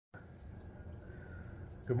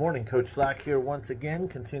Good morning, Coach Slack here once again,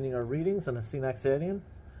 continuing our readings on the Synaxarion,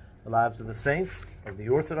 the lives of the saints of the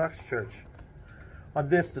Orthodox Church. On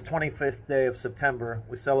this, the 25th day of September,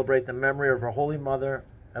 we celebrate the memory of our Holy Mother,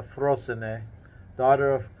 Euphrosyne,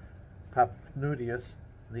 daughter of Paphnutius,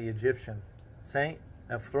 the Egyptian. Saint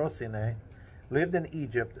Euphrosyne lived in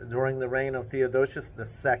Egypt during the reign of Theodosius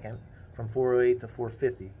II from 408 to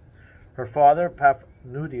 450. Her father,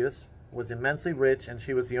 Paphnutius, was immensely rich, and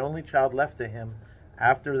she was the only child left to him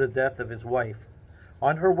after the death of his wife.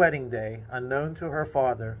 On her wedding day, unknown to her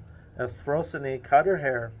father, Euphrosyne cut her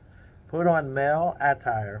hair, put on male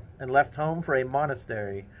attire, and left home for a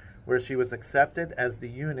monastery, where she was accepted as the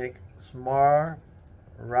eunuch Smaragdus.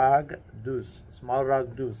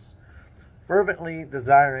 Fervently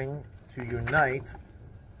desiring to unite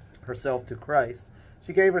herself to Christ,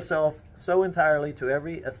 she gave herself so entirely to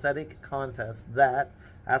every ascetic contest that,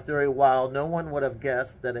 after a while, no one would have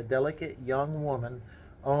guessed that a delicate young woman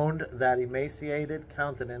owned that emaciated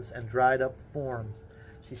countenance and dried-up form.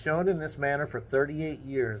 She shone in this manner for 38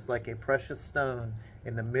 years, like a precious stone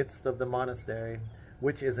in the midst of the monastery,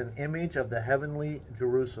 which is an image of the heavenly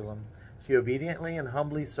Jerusalem. She obediently and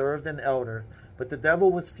humbly served an elder, but the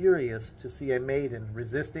devil was furious to see a maiden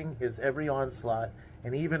resisting his every onslaught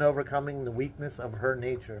and even overcoming the weakness of her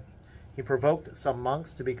nature. He provoked some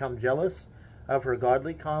monks to become jealous of her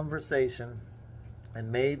godly conversation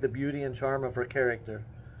and made the beauty and charm of her character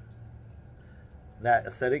that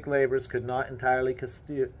ascetic labors could not entirely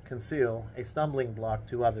conceal a stumbling block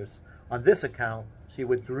to others. On this account, she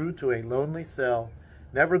withdrew to a lonely cell,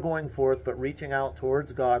 never going forth but reaching out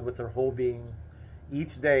towards God with her whole being,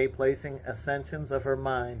 each day placing ascensions of her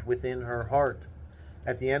mind within her heart.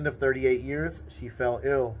 At the end of 38 years, she fell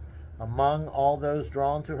ill. Among all those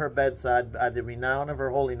drawn to her bedside by the renown of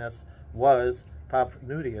her holiness was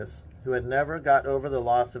Paphnutius, who had never got over the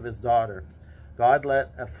loss of his daughter. God let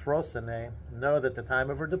Euphrosyne know that the time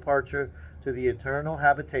of her departure to the eternal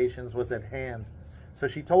habitations was at hand. So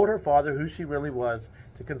she told her father who she really was,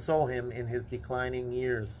 to console him in his declining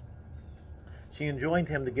years. She enjoined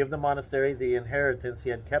him to give the monastery the inheritance he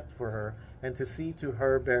had kept for her, and to see to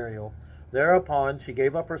her burial. Thereupon she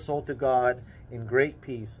gave up her soul to God in great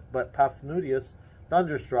peace. But Paphnutius,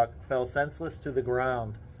 thunderstruck, fell senseless to the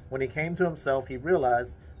ground. When he came to himself, he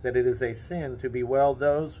realized that it is a sin to bewail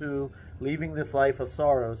those who, leaving this life of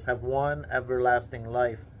sorrows, have won everlasting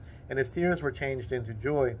life, and his tears were changed into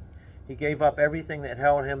joy. He gave up everything that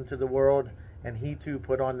held him to the world, and he too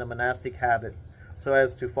put on the monastic habit, so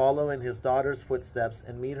as to follow in his daughter's footsteps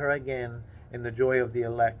and meet her again in the joy of the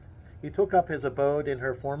elect. He took up his abode in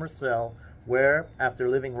her former cell, where, after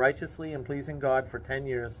living righteously and pleasing God for 10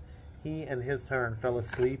 years, he in his turn fell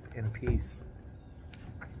asleep in peace.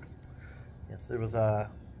 Yes, there was a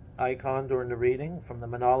icon during the reading from the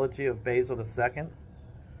Monology of Basil II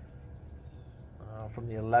from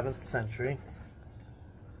the 11th century.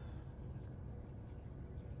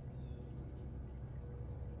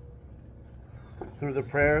 Through the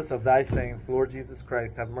prayers of thy saints, Lord Jesus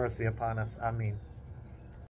Christ, have mercy upon us. Amen.